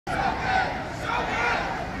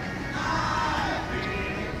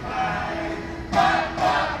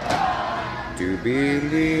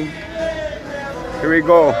Billy. Here we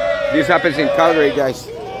go. This happens in Calgary, guys.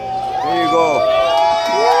 There you go.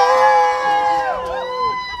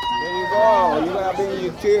 There you go. You gotta be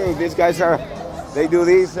in YouTube. These guys they do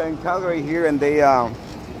this in Calgary here, and they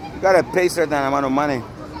you gotta pay certain amount of money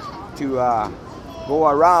to go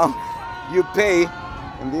around. You pay,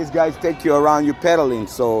 and these guys take you around. You pedaling,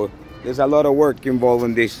 so there's a lot of work involved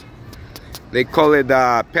in this. They call it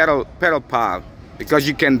pedal pal, because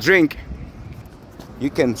you can drink. You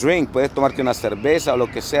can drink. Puedes tomarte una cerveza o lo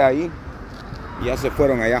que sea ahí. Ya se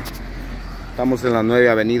fueron allá. Estamos en la 9th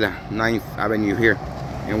Avenida, 9th Avenue here,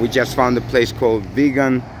 and we just found a place called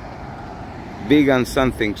vegan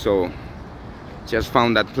something. So just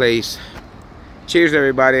found that place. Cheers,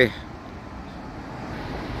 everybody.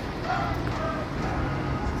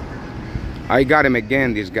 I got him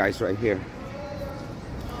again, these guys right here.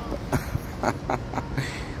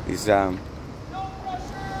 These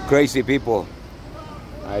crazy people.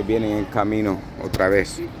 Ahí vienen en camino otra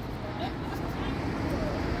vez.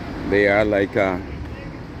 They are like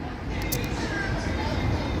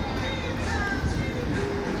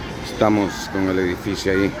estamos con el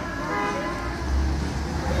edificio ahí.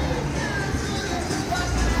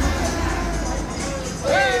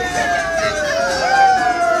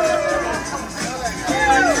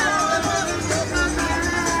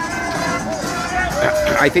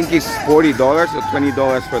 I think it's $40 or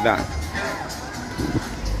 $20 for that.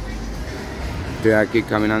 Estoy aquí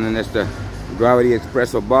caminando en este Gravity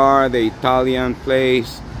Espresso Bar, the Italian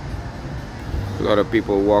place. A lot of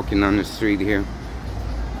people walking on the street here.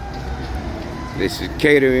 This is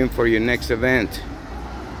catering for your next event.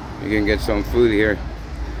 You can get some food here.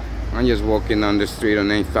 I'm just walking on the street on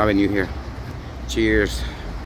 9th Avenue here. Cheers.